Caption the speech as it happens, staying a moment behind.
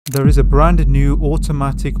there is a brand new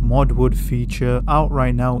automatic mod wood feature out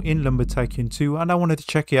right now in Lumber Tycoon 2, and I wanted to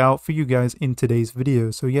check it out for you guys in today's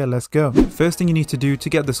video. So yeah, let's go. First thing you need to do to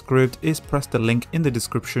get the script is press the link in the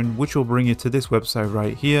description, which will bring you to this website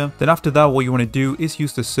right here. Then after that, what you want to do is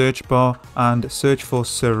use the search bar and search for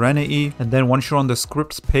Serenity, and then once you're on the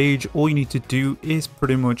scripts page, all you need to do is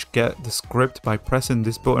pretty much get the script by pressing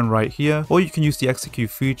this button right here, or you can use the execute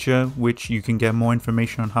feature, which you can get more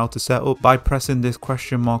information on how to set up by pressing this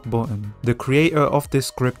question mark button. The creator of this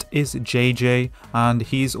script is JJ, and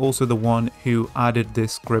he's also the one who added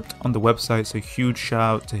this script on the website, so huge shout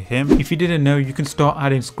out to him. If you didn't know, you can start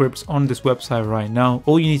adding scripts on this website right now.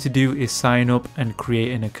 All you need to do is sign up and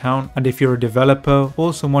create an account, and if you're a developer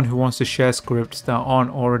or someone who wants to share scripts that aren't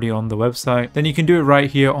already on the website, then you can do it right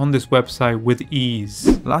here on this website with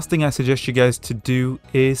ease. Last thing I suggest you guys to do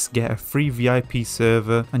is get a free VIP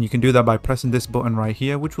server, and you can do that by pressing this button right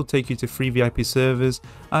here, which will take you to free VIP servers,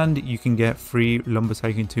 and you can get free Lumber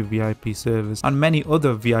Tycoon 2 VIP servers and many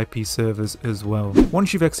other VIP servers as well.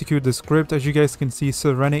 Once you've executed the script, as you guys can see,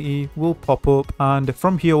 Serenity will pop up, and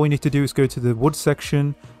from here all you need to do is go to the wood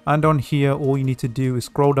section, and on here all you need to do is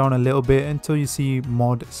scroll down a little bit until you see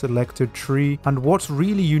mod selected tree. And what's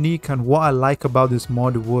really unique and what I like about this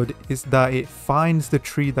mod wood is that it finds the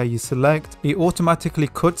tree that you select, it automatically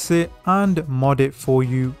cuts it and mod it for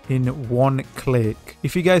you in one click.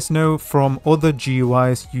 If you guys know from other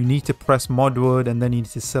GUIs, you need to press mod wood and then you need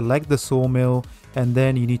to select the sawmill, and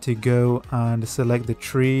then you need to go and select the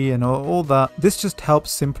tree and all that. This just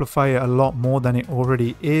helps simplify it a lot more than it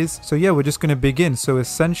already is. So yeah, we're just going to begin. So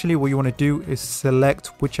essentially what you want to do is select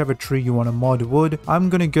whichever tree you want to mod wood. I'm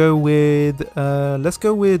going to go with let's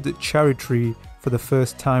go with cherry tree. For the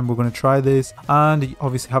first time we're going to try this, and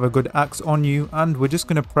obviously have a good axe on you, and we're just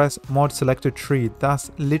going to press mod selected tree.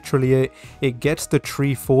 That's literally it. It gets the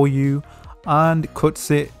tree for you and cuts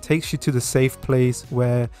it, takes you to the safe place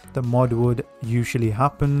where the mod wood usually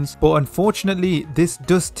happens. But unfortunately this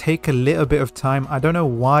does take a little bit of time. I don't know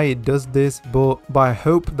why it does this, but I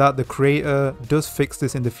hope that the creator does fix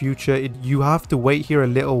this in the future. You have to wait here a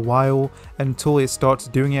little while until it starts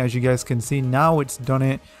doing it. As you guys can see, now it's done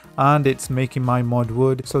it and it's making my mod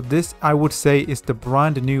wood. So this, I would say, is the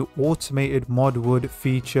brand new automated mod wood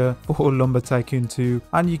feature for Lumber Tycoon 2,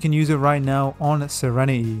 and you can use it right now on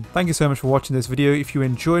Serenity. Thank you so much for watching this video. If you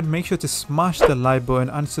enjoyed, make sure to smash the like button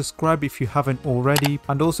and subscribe if you haven't already,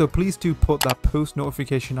 and also please do put that post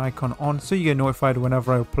notification icon on so you get notified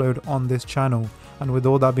whenever I upload on this channel. And with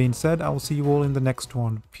all that being said, I will see you all in the next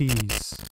one. Peace.